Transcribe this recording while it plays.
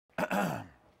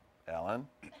Ellen?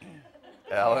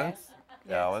 Ellen? Yes.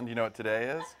 Ellen, you know what today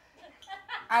is?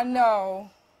 I know.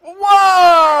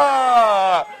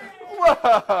 Whoa!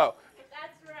 Whoa!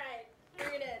 That's right.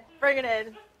 Bring it in. Bring it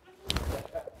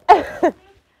in.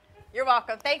 You're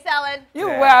welcome. Thanks, Ellen. You're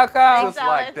Yeah. welcome. Just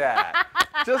like that.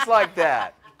 Just like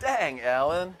that. Dang,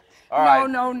 Ellen. All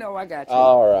No, right. no, I got you.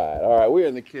 All right. We're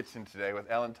in the kitchen today with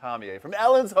Ellen Tomier from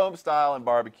Ellen's Homestyle and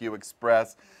Barbecue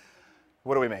Express.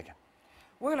 What are we making?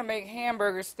 We're going to make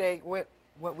hamburger steak. What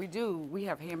we do, we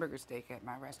have hamburger steak at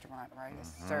my restaurant, right?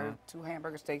 It's served 2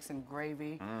 hamburger steaks and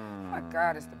gravy. Oh my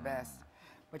God, it's the best.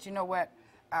 But you know what?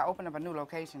 I opened up a new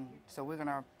location, so we're going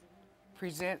to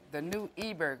present the new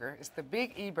E-Burger. It's the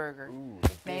Big E-Burger.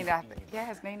 Named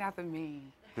after me.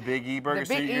 The Big E-Burger?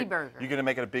 The Big E-Burger. You're going to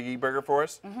make it a Big E-Burger for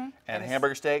us? And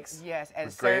hamburger steaks? Yes, and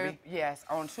with served, gravy? yes,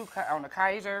 on the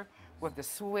Kaiser with the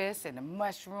Swiss and the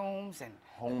mushrooms and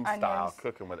Home onions. style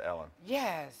cooking with Ellen.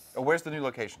 Yes. Oh, where's the new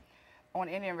location? On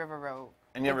Indian River Road.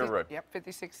 Indian River Road. Yep,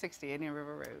 5660 Indian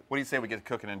River Road. What do you say we get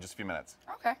cooking in just a few minutes?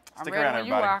 Okay. Stick I'm ready around,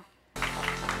 when everybody. you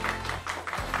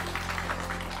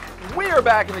are. We are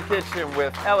back in the kitchen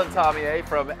with Ellen Tomier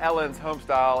from Ellen's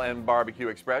Homestyle and Barbecue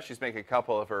Express. She's making a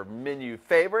couple of her menu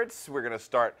favorites. We're going to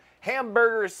start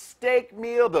hamburger steak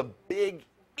meal, the Big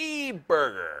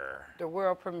E-Burger. The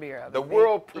world premiere. The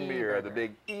world premiere of the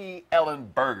Big E Ellen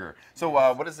Burger. So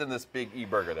what is in this Big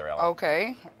E-Burger there, Ellen?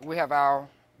 Okay. We have our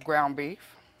ground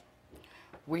beef.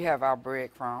 We have our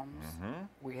breadcrumbs.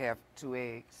 We have 2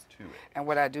 eggs. 2 eggs. And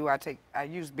what I do, I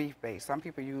use beef base. Some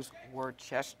people use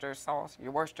Worcester sauce.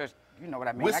 Your Worcester, you know what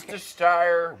I mean.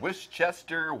 Worcestershire,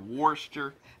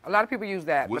 Worcester. A lot of people use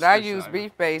that, but I use Worcestershire.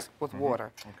 beef base with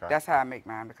water. Okay. That's how I make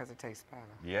mine because it tastes better.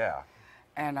 Yeah.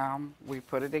 And we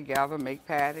put it together, make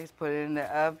patties, put it in the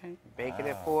oven, bake it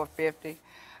at 450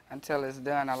 until it's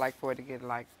done. I like for it to get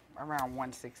like around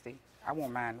 160. I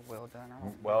won't mind well done.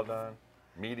 Well done.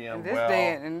 Medium,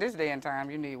 In this day and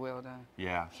time, you need well done.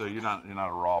 Yeah, so you're not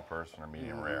a raw person or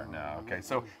medium rare. No. Okay.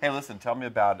 So hey, listen, tell me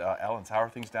about Ellen's. How are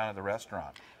things down at the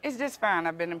restaurant? It's just fine.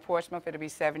 I've been in Portsmouth. It'll be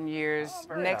 7 years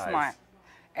very next nice. month.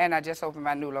 And I just opened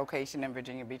my new location in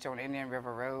Virginia Beach on Indian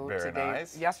River Road. Very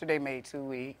nice. Yesterday made 2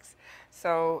 weeks.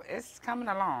 So it's coming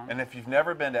along. And if you've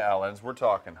never been to Ellen's, we're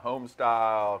talking home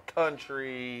style,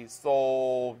 country,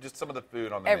 soul, just some of the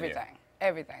food on the menu.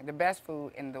 Everything. The best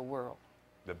food in the world.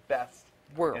 The best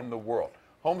World. in the world.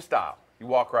 Home style. You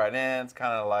walk right in. It's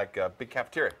kind of like a big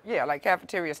cafeteria. Yeah, like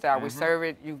cafeteria style. We serve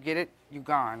it, you get it, you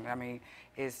gone. I mean,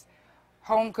 it's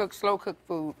home cooked, slow cooked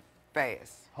food,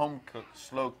 fast. Home cooked,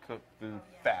 slow cooked food,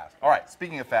 fast. All right,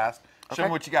 speaking of fast, show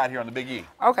me what you got here on the Big E.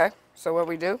 Okay, so what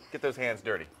we do? Get those hands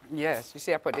dirty. Yes, you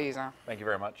see I put these on. Thank you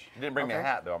very much. You didn't bring me a Okay.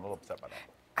 hat, though. I'm a little upset by that.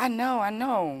 I know.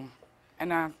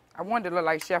 And I wanted to look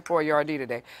like Chef Boyardee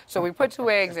today. So we put 2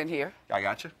 eggs in here, I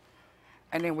got you.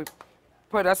 and then we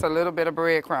put us a little bit of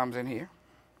breadcrumbs in here.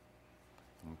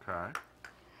 Okay.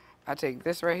 I take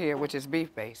this right here, which is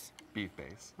beef base. Beef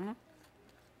base.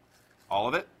 All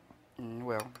of it?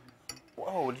 Well,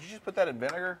 Whoa, did you just put that in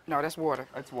vinegar? no, that's water.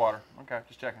 That's water. Okay,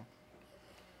 just checking.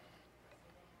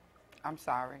 I'm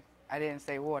sorry. I didn't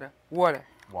say water. Water.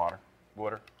 Water.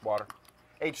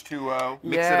 H2O.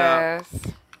 Mix Yes.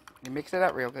 You mix it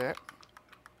up real good.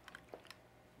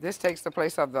 This takes the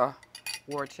place of the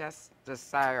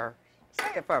Worcestershire. Say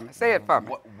it for me. Say it for it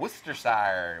me. up.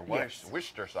 Worcestershire. Yes.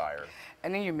 Worcestershire.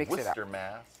 And then you mix it up. Worcester,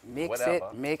 Mass. Mix Whatever.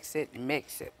 it, mix it,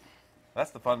 mix it. That's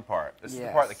the fun part. This is the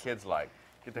Yes. part the kids like.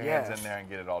 Get their hands Yes. in there and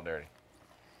get it all dirty.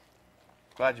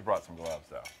 Glad you brought some gloves,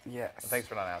 though. Yes. And thanks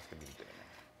for not asking me to get in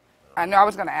I know I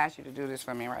was going to ask you to do this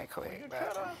for me right quick.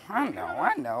 But I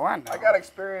know. there. I got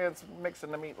experience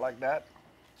mixing the meat like that.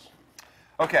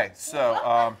 Okay,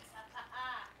 so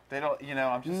they don't,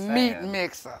 I'm just saying. Meat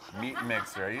mixer. Meat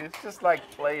mixer. It's just like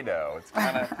Play-Doh. It's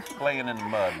kind of playing in the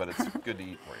mud, but it's good to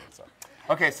eat for you. So,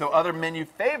 okay, so other menu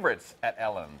favorites at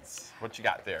Ellen's. What you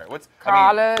got there?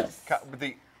 Collards.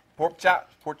 The pork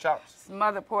chops.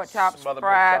 Smothered pork chops, Smothered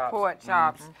fried pork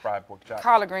chops. Fried pork chops.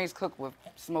 Collard greens cooked with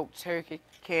smoked turkey,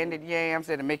 candied yams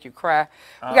that'll make you cry.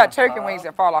 We got turkey wings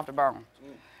that fall off the bone.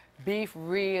 Beef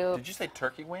ribs. Did you say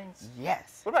turkey wings?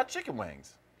 Yes. What about chicken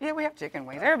wings? Yeah, we have chicken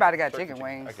wings. Everybody got Turkey chicken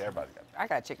wings. Okay, everybody got them. I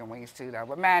got chicken wings too, though.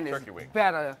 But mine is Turkey wings.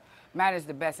 better. Mine is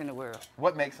the best in the world.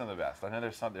 What makes them the best? I know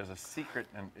there's a secret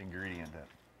ingredient that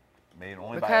made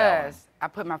only by Ellen. Because I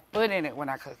put my foot in it when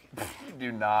I cook it. You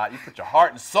do not. You put your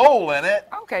heart and soul in it.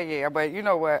 Okay, yeah, but you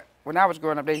know what? When I was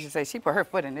growing up, they used to say she put her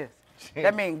foot in this.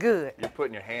 That means good. You're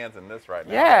putting your hands in this right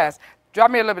now. Yes. Drop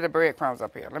me a little bit of breadcrumbs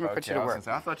up here. Let me put you to work.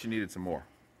 I thought you needed some more.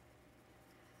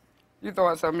 You throw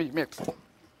out some meat mix.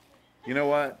 You know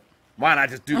what? Why not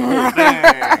just do the whole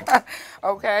thing?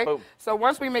 Okay. Boom. So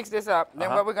once we mix this up,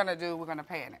 then what we're gonna do, we're gonna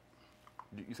pan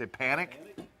it. You say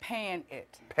panic? Pan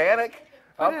it. Panic?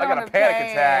 Oh, Put it I got on a the panic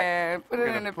pan. attack. Put We're it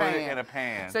gonna in the put pan. it in a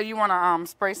pan. So you wanna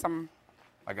spray some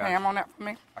I got ham you. on that for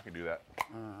me? I can do that.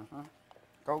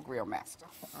 Go grill master.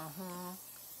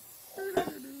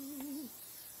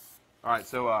 All right,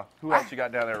 so who else you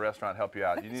got down there at the restaurant to help you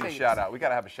out? You need a Please. shout out. We got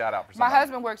to have a shout out for My somebody.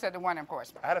 husband works at the one in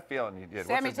Portsmouth. I had a feeling you did.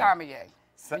 Sammy What's his name? Tomier.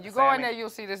 When you go in Sammy? there,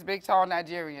 you'll see this big, tall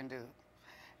Nigerian dude.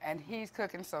 And he's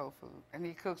cooking soul food. And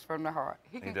he cooks from the heart.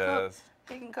 He can does.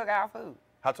 cook. He can cook our food.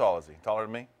 How tall is he? Taller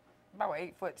than me? About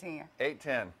 8'10".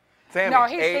 8'10". Sammy, No,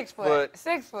 he's 8 6 foot.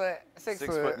 6 foot. 6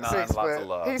 6 foot. foot nine, 6 lots foot. of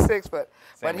love. He's 6 foot.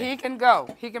 But Sammy. he can go.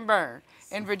 He can burn.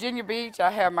 In Virginia Beach,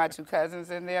 I have my 2 cousins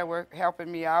in there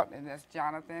helping me out, and that's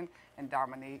Jonathan and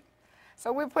Dominique.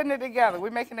 So we're putting it together.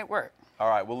 We're making it work. All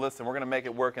right, well, listen, we're going to make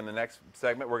it work in the next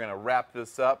segment. We're going to wrap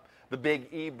this up. The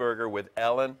Big E Burger with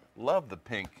Ellen. Love the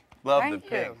pink. Love Thank the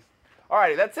pink. you. All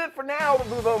righty, that's it for now. We'll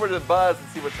move over to the Buzz and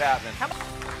see what's happening.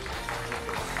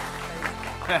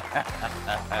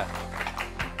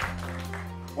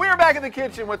 We're back in the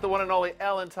kitchen with the one and only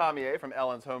Ellen Tomier from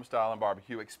Ellen's Homestyle and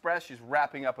Barbecue Express. She's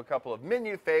wrapping up a couple of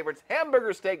menu favorites.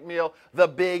 Hamburger steak meal, the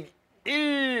Big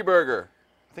E Burger.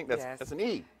 I think that's an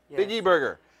E. Yes. Big E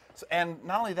Burger. So, and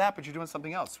not only that, but you're doing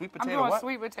something else. Sweet I'm potato doing what?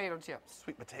 sweet potato chips.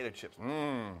 Sweet potato chips.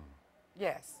 Mmm.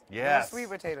 Yes. Yes. Sweet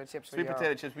potato chips. for Sweet y'all.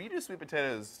 potato chips. But you do sweet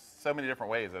potatoes so many different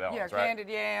ways at Ellen's, Yeah, right? candied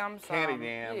yams. Candied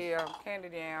yams. Yeah,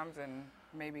 candied yams, and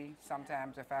maybe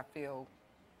sometimes if I feel.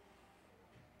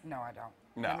 No, I don't.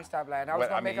 No. Let me stop lying. I was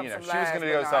going to make up some she was going to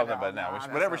go something, but no,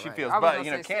 whatever she feels. But,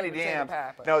 you know, candied yams.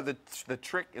 No, the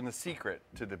trick and the secret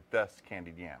to the best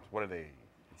candied yams, what are they?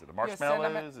 Is it the marshmallows?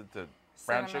 cinnamon. Is it the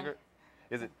brown Cinnamon. sugar?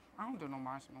 Is it? I don't do no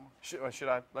marshmallow. Should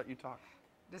I let you talk?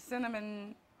 The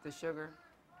cinnamon, the sugar,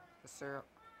 the syrup.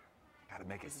 Got to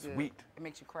make it It's good. sweet. It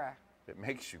makes you cry. It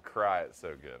makes you cry. It's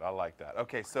so good. I like that.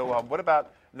 Okay, so what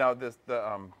about now the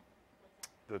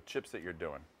chips that you're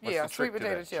doing? What's Yeah, the trick sweet to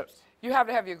potato that chips. You have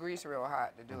to have your grease real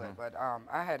hot to do it, but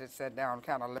I had it set down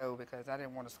kind of low because I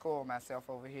didn't want to spoil myself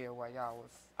over here while y'all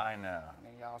was, I know.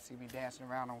 and y'all see me dancing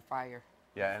around on fire.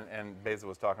 Yeah, and Basil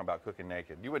was talking about cooking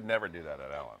naked. You would never do that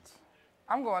at Ellen's.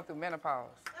 I'm going through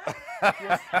menopause.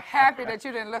 Just happy that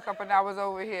you didn't look up and I was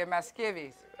over here in my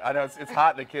skivvies. I know it's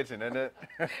hot in the kitchen, isn't it?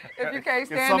 If you can't Can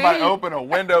stand somebody the heat. open a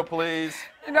window, please?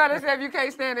 You know, they say if you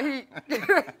can't stand the heat,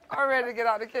 I'm ready to get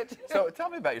out the kitchen. So tell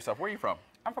me about yourself. Where are you from?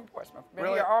 I'm from Portsmouth. Been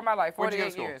Really? here all my life, Where'd you go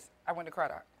to 48 school? years. I went to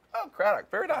Craddock. Oh, Craddock.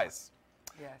 Very nice.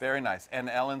 Yes. Very nice. And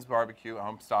Ellen's barbecue,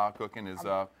 home style cooking is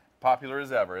popular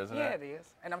as ever, isn't Yeah, it? it is.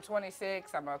 And I'm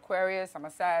 26. I'm an Aquarius. I'm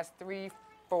a size 3,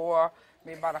 4,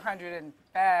 maybe about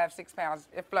 105, 6 pounds.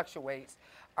 It fluctuates.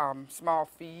 Small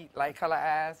feet, light color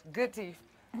eyes, good teeth.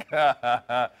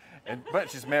 But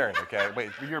she's married, okay? Wait,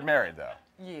 you're married, though.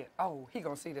 Yeah. Oh, he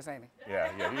gonna see this, ain't he?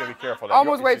 Yeah, you gotta be careful.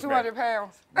 Almost weigh She's married. 200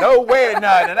 pounds. No way, no,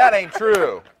 that ain't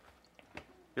true.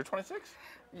 You're 26?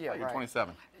 Yeah, You're right.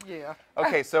 27. Yeah.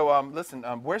 Okay, so listen,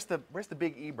 where's the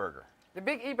Big E Burger? The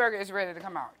Big E Burger is ready to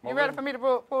come out. Well, You ready then- for me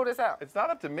to pull this out? It's not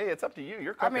up to me. It's up to you.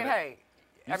 You're I cooking mean, it. hey.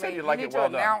 You I said mean, you'd like you it need well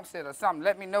to done. announce it or something.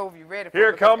 Let me know if you're ready for it.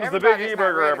 Here because comes the Big everybody's E not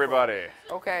Burger, ready for it. everybody.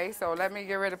 Okay, so let me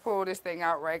get ready to pull this thing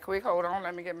out right quick. Hold on,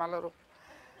 let me get my little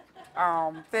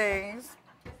things.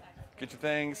 Get your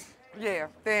things. Yeah,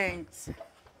 things.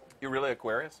 You're really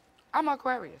Aquarius? I'm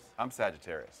Aquarius. I'm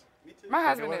Sagittarius. My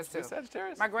husband what? is too. You're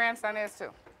Sagittarius? My grandson is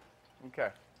too. Okay.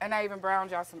 And I even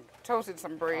browned y'all toasted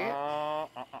some bread.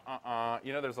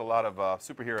 You know, there's a lot of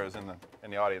superheroes in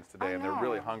the audience today, I and they're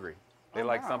really know. hungry. They I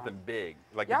like know. something big,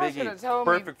 like Y'all the Big E. shoulda told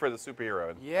me- Perfect for the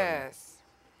superhero. Yes.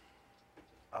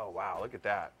 Oh wow, look at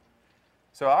that.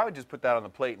 So I would just put that on the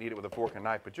plate and eat it with a fork and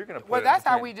knife, but you're gonna put Well, it that's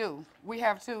how between- we do. We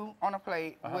have 2 on a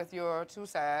plate with your 2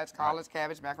 sides, collards,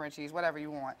 cabbage, macaroni and cheese, whatever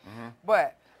you want.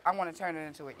 But I want to turn it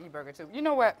into an E-burger too. You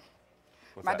know what?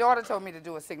 What's My that? daughter told me to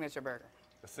do a signature burger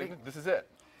This is it.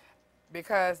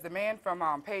 because the man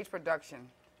from Page Production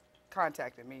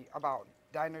contacted me about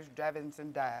diners, drive-ins,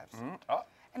 and dives. Oh,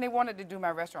 And they wanted to do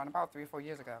my restaurant about 3 or 4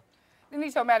 years ago. Then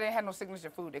he told me I didn't have no signature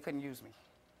food. They couldn't use me.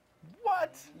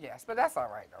 what? Yes, but that's all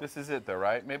right, though. This is it, though,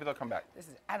 right? Maybe they'll come back.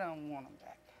 I don't want them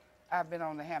back. I've been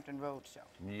on the Hampton Road show.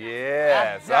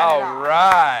 Yes, I've done it all all. I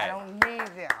right. don't need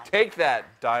them. Take that,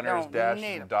 diners, Don't dashes,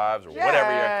 need and 'em. dives, or whatever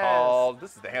you're Yes. called.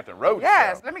 This is the Hampton Road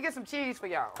Yes, Show. let me get some cheese for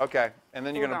y'all. Okay, and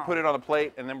then you're Hold gonna on. put it on a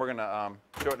plate, and then we're gonna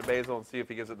show it to Basil and see if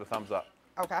he gives it the thumbs up.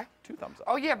 Okay. 2 thumbs up.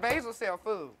 Oh, yeah, Basil sell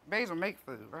food. Basil make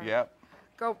food, right? Yep.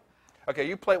 Go. Okay,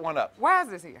 you plate one up. Why is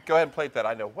this here? Go ahead and plate that.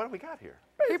 I know. What do we got here?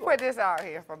 He put this out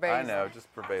here for Basil. I know, just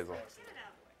for Basil.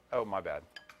 Oh, my bad.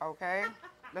 Okay.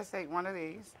 Let's take one of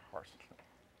these. Harsh.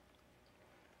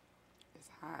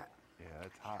 hot. Yeah,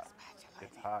 it's hot.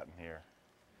 It's hot in here.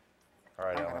 All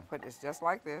right, I'm Ellen. gonna put this just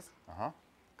like this, Uh-huh.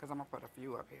 because I'm gonna put a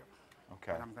few up here.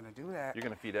 Okay. And I'm gonna do that. You're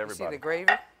going to feed You everybody. see the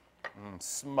gravy?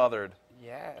 Smothered.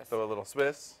 Yes. Throw a little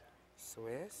Swiss.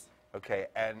 Swiss. Okay,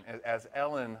 and as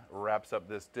Ellen wraps up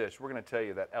this dish, we're going to tell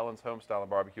you that Ellen's Homestyle and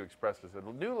Barbecue Express is a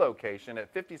new location at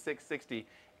 5660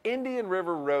 Indian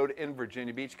River Road in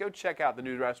Virginia Beach. Go check out the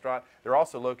new restaurant. They're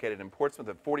also located in Portsmouth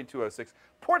at 4206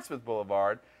 Portsmouth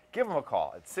Boulevard. Give them a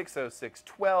call at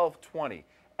 606-1220.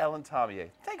 Ellen Tomier,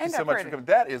 thank you Ain't so that much pretty? for coming.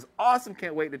 That is awesome.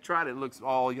 Can't wait to try it. It looks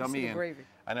all yummy. the And gravy.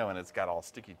 I know, and it's got all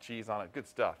sticky cheese on it. Good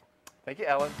stuff. Thank you,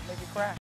 Ellen. Make it crack.